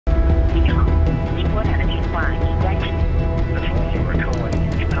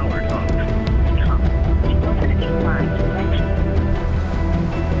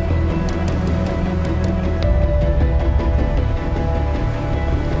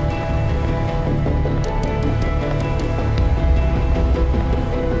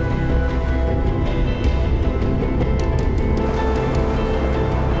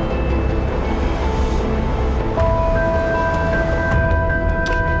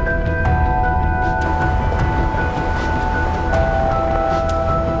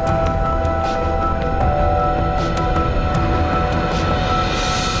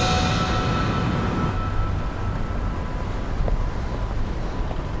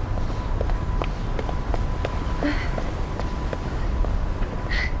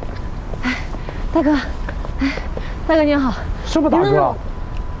大哥，哎，大哥您好。什么大哥？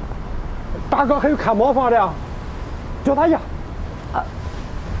大哥还有看磨坊的，叫大爷。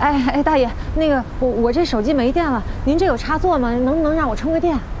大爷，那个我这手机没电了，您这有插座吗？能不能让我充个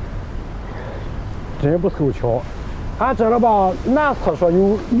电？真不凑巧，俺这了吧，男厕所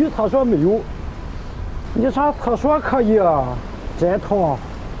有，女厕所没有。你上厕所可以，这套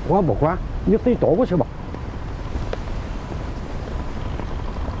我不管，你自己倒过去吧。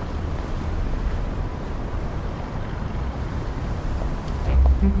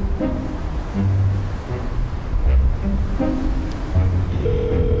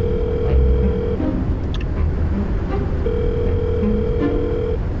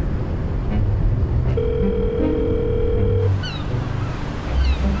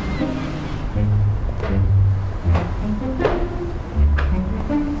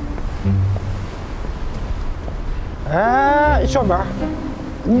哎，小妹儿，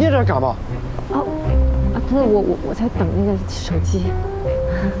你这干嘛？对，我在等那个手机。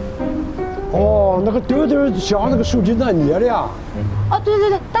哦，那个钉钉像那个手机咱捏的呀。哦，对，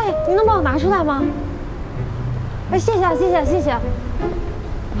大爷，您能帮我拿出来吗？哎，谢谢。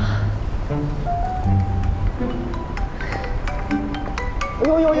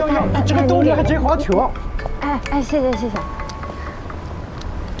哟，这个动静还真好听。哎，谢谢。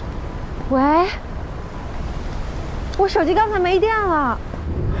喂，我手机刚才没电了。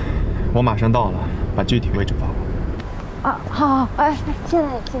我马上到了，把具体位置发我。啊，好，哎，谢谢。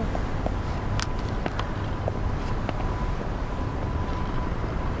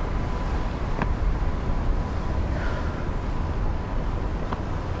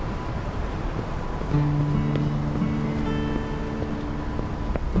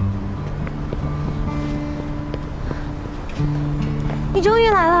你终于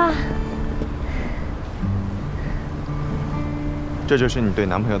来了。这就是你对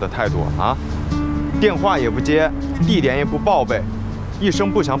男朋友的态度啊？电话也不接，地点也不报备，一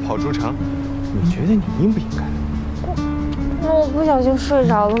声不响跑出城，你觉得你应不应该？我不小心睡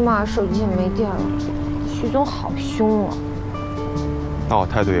着了嘛，手机也没电了。徐总好凶啊！那我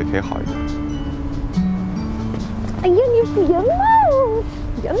态度也可以好一点。哎呀，你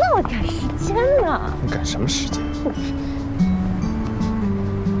别闹了，赶时间呢。你赶什么时间？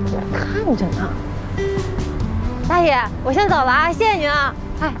我看着呢。大爷，我先走了啊，谢谢您啊。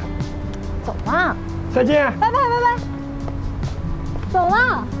哎，走吧。再见。拜拜。走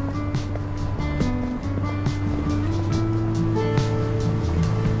了。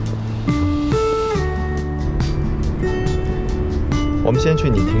我们先去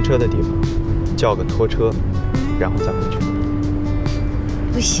你停车的地方，叫个拖车，然后再回去。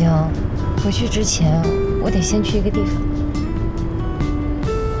不行，回去之前我得先去一个地方。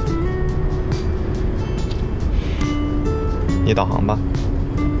你导航吧。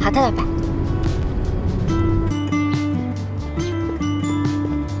好的，老板。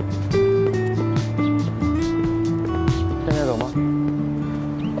现在走吗？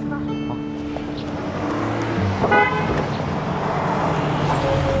好。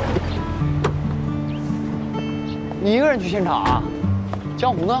你一个人去现场啊？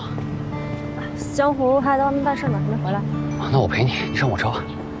江湖呢？江湖还在外面办事呢，还没回来。那我陪你，你上我车。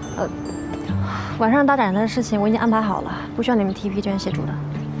晚上大展的事情我已经安排好了，不需要你们 TP 这边协助的。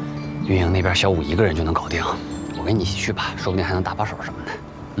运营那边小五一个人就能搞定，我跟你一起去吧，说不定还能搭把手什么的。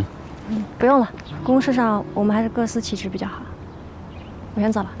不用了，公事上我们还是各司其职比较好。我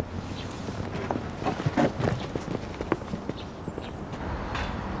先走了。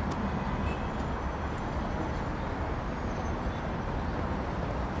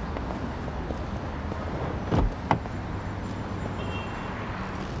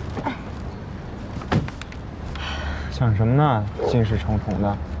想什么呢？心事重重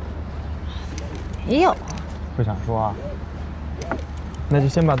的。没有。不想说啊？那就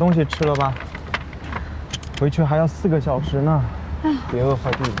先把东西吃了吧。回去还要4个小时呢。哎，别饿坏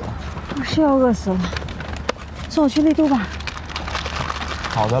肚子了。我是要饿死了。送我去丽都吧。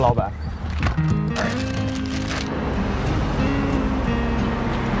好的，老板。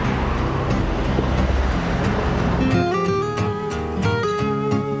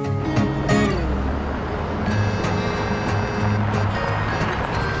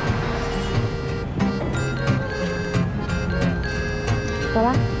走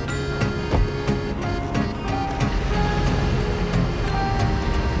了。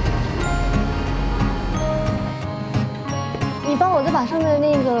你帮我再把上面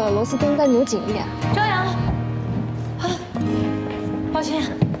那个螺丝钉再扭紧一点。张扬，啊，抱歉，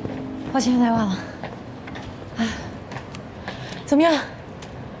来晚了。哎，怎么样？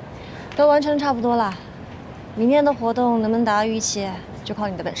都完成差不多了，明天的活动能不能达到预期，就靠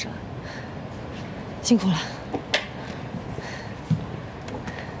你的本事了。辛苦了。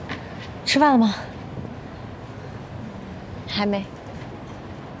吃饭了吗？还没。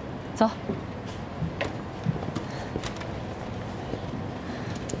走。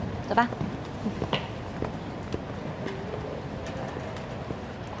走吧。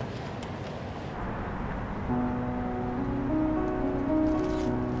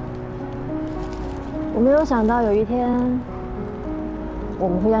我没有想到有一天，我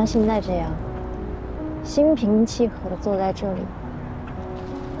们会像现在这样，心平气和地坐在这里，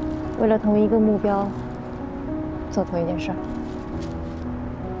为了同一个目标，做同一件事儿。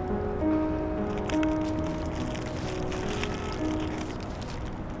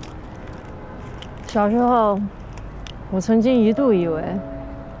小时候，我曾经一度以为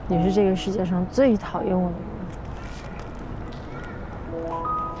你是这个世界上最讨厌我的人。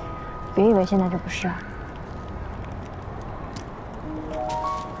别以为现在就不是啊。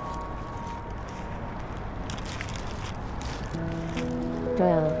周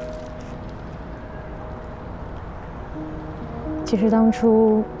阳，其实当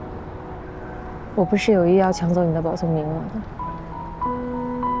初我不是有意要抢走你的保送名额的。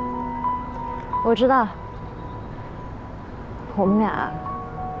我知道，我们俩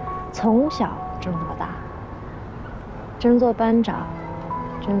从小争到大，争做班长，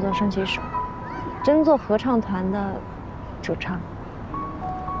争做升旗手，争做合唱团的主唱，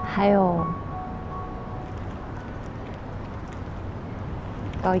还有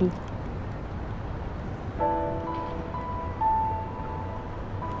高一。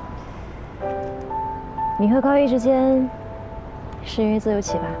你和高一之间是因为自由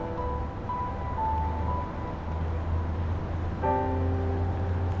起吧？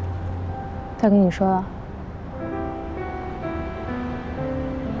他跟你说了，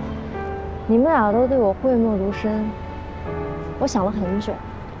你们俩都对我讳莫如深。我想了很久，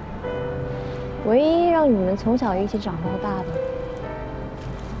唯一让你们从小一起长到大的，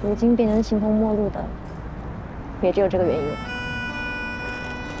如今变成形同陌路的，也只有这个原因。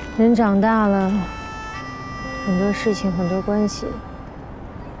人长大了，很多事情、很多关系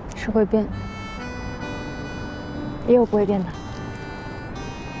是会变的，也有不会变的。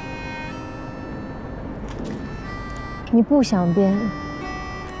你不想变，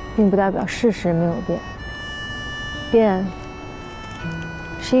并不代表事实没有变。变，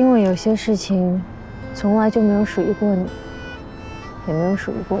是因为有些事情从来就没有属于过你，也没有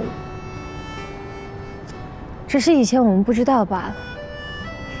属于过我，只是以前我们不知道罢了。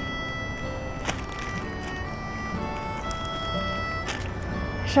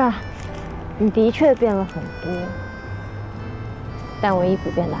是啊，你的确变了很多，但唯一不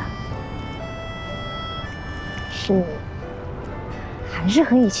变的是你。还是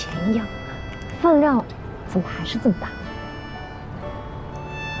和以前一样，分量怎么还是这么大？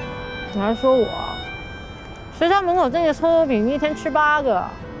你还说我？学校门口这个葱油饼一天吃8个。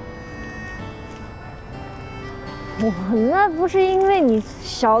我那不是因为你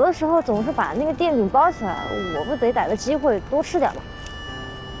小的时候总是把那个电饼包起来，我不得逮个机会多吃点吗？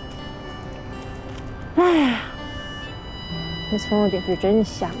哎呀，那葱油饼是真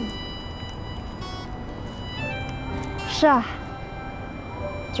香。是啊。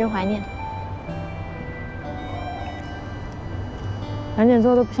真怀念。晚点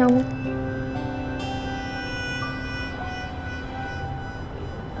做的不香吗？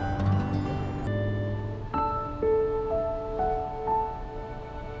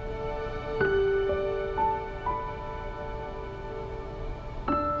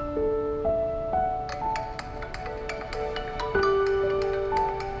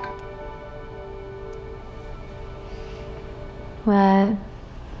喂。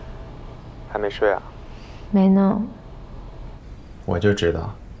还没睡啊？没呢。我就知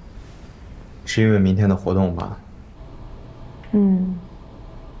道，是因为明天的活动吧？嗯。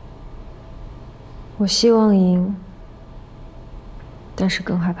我希望赢，但是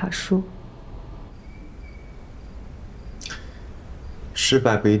更害怕输。失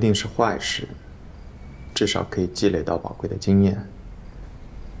败不一定是坏事，至少可以积累到宝贵的经验。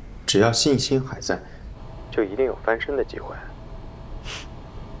只要信心还在，就一定有翻身的机会。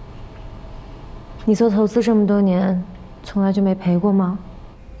你做投资这么多年，从来就没赔过吗？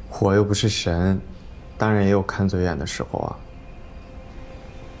我又不是神，当然也有看嘴眼的时候啊。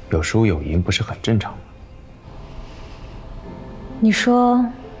有输有赢不是很正常吗？你说，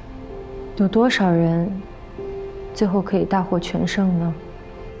有多少人最后可以大获全胜呢？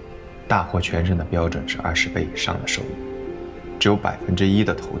大获全胜的标准是20倍以上的收益，只有1%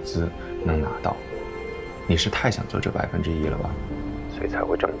的投资能拿到。你是太想做这1%了吧？所以才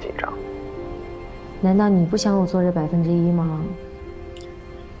会这么紧张。难道你不想我做这1%吗？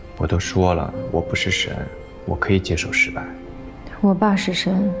我都说了，我不是神，我可以接受失败。我爸是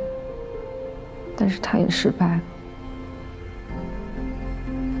神，但是他也失败了。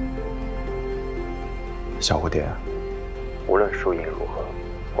小蝴蝶，无论输赢如何，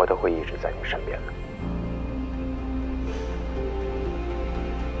我都会一直在你身边的。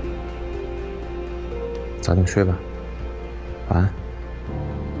早点睡吧，晚安。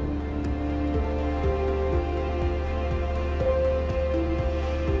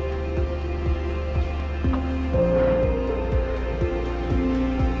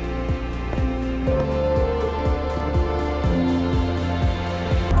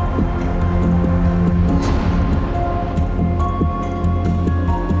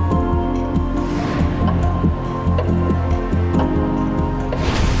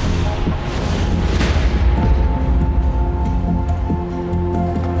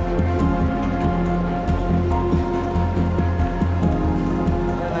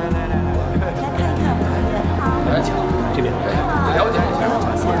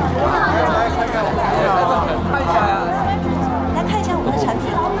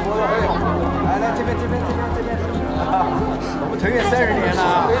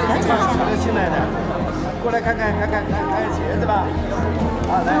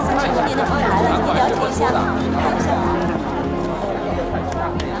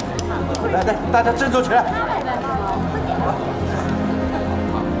大家振作起来！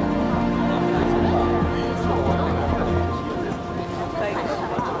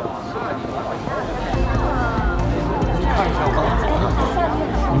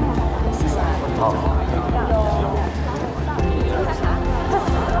好。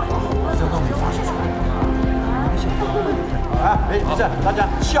这都没发出去。啊，没事，大家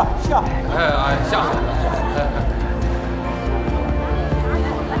笑。笑。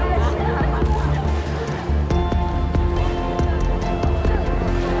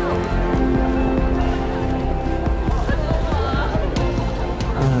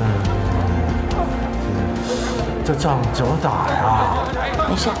这仗怎么打呀？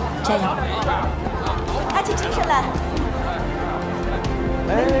没事，加油！阿奇，精神来！来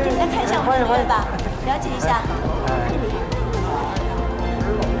看一下我们的队吧，了解一下。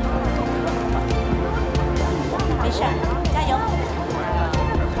没事，加油！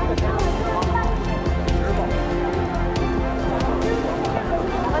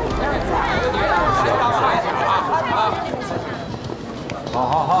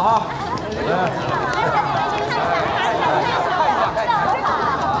好。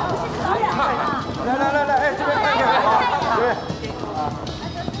来，哎，这边看看，这边，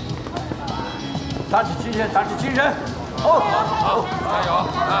打起精神，好，加油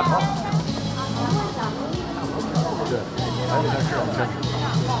啊！好，对，还得是，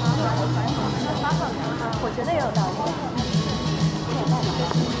我觉得也有道理。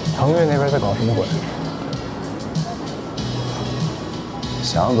腾越那边在搞什么鬼？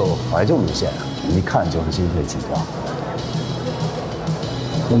想走怀旧路线，一看就是经费紧张。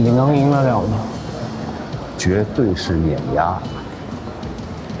你能赢得了吗？绝对是碾压。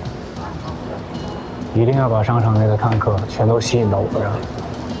一定要把商场内的看客全都吸引到我这儿，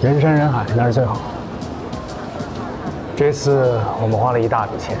人山人海那是最好。这次我们花了一大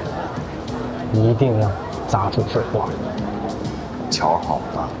笔钱，一定要砸出水花。瞧好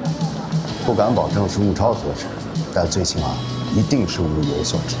了，不敢保证是物超所值，但最起码一定是物有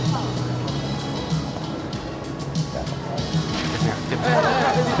所值。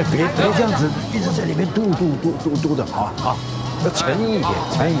别这样子，一直在里面嘟的，好，要诚意一点。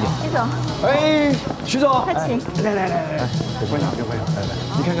徐总，哎，徐总，客气。来，欢迎，来，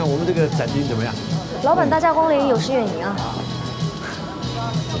你看看我们这个展厅怎么样？老板大驾光临，有失远迎啊！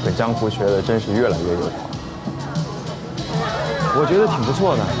我跟江湖学的真是越来越有条。我觉得挺不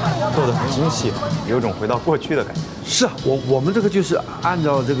错的，做得很精细，有种回到过去的感觉。是啊，我们这个就是按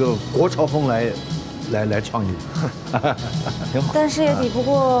照这个国潮风来创意，挺好。但是也抵不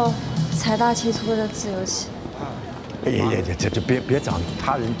过财大气粗的自由行。这别长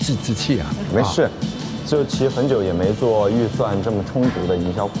他人志气啊！没事，自由骑很久也没做预算这么充足的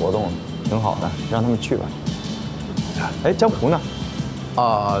营销活动，挺好的，让他们去吧。哎，江湖呢？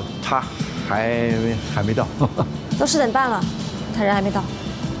他还没到。都10点半了，他人还没到。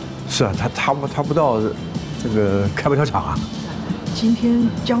是啊，他不到，这个开不了场啊。今天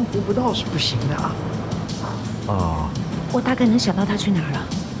江湖不到是不行的啊。我大概能想到他去哪儿了。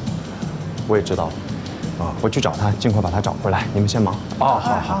我也知道了。我去找他，尽快把他找回来。你们先忙。好。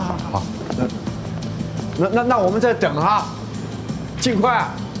那我们在等啊，尽快。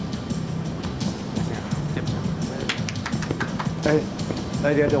哎，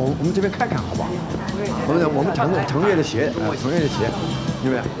来，我们这边看看好不好？我们腾越的鞋，腾越的鞋。有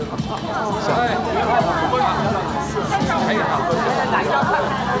没有？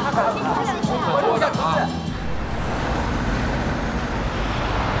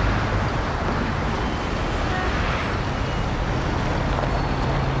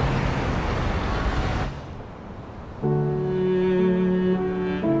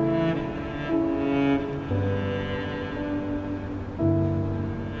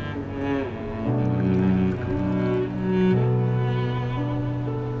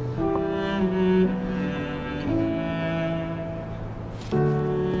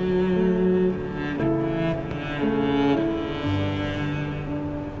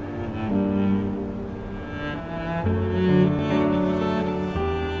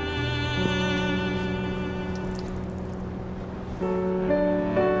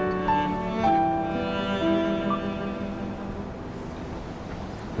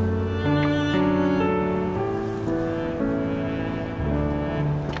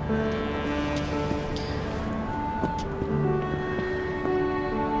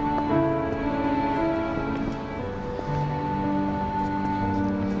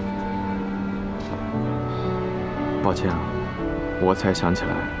抱歉啊，我才想起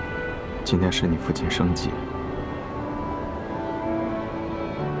来，今天是你父亲生忌。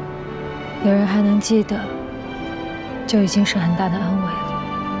有人还能记得，就已经是很大的安慰了。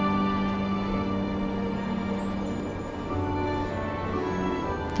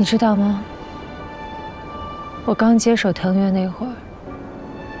你知道吗？我刚接手腾越那会儿，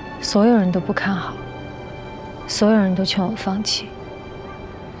所有人都不看好，所有人都劝我放弃，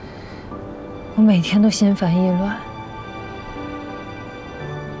我每天都心烦意乱。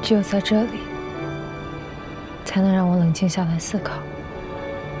 只有在这里，才能让我冷静下来思考。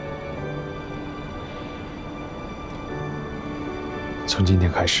从今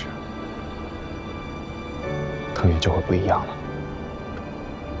天开始，腾越就会不一样了。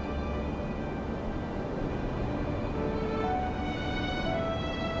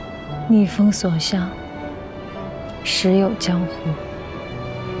逆风所向，时有江湖。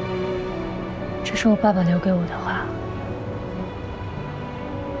这是我爸爸留给我的话。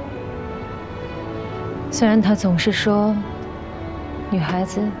 虽然他总是说，女孩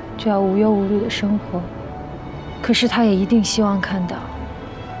子就要无忧无虑的生活，可是他也一定希望看到，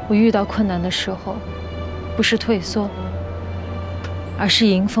我遇到困难的时候，不是退缩，而是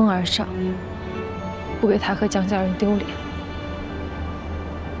迎风而上，不给他和江家人丢脸。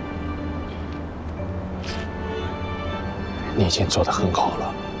你已经做得很好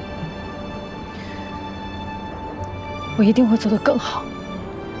了，我一定会做得更好。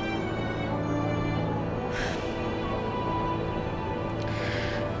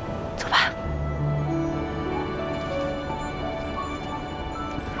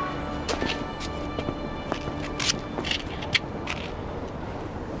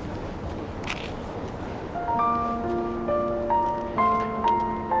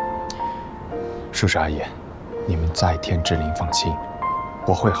 叔叔阿姨，你们在天之灵放心，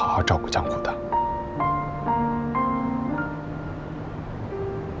我会好好照顾江湖的。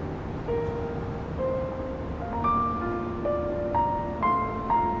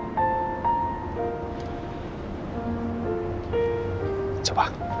走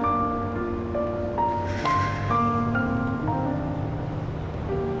吧。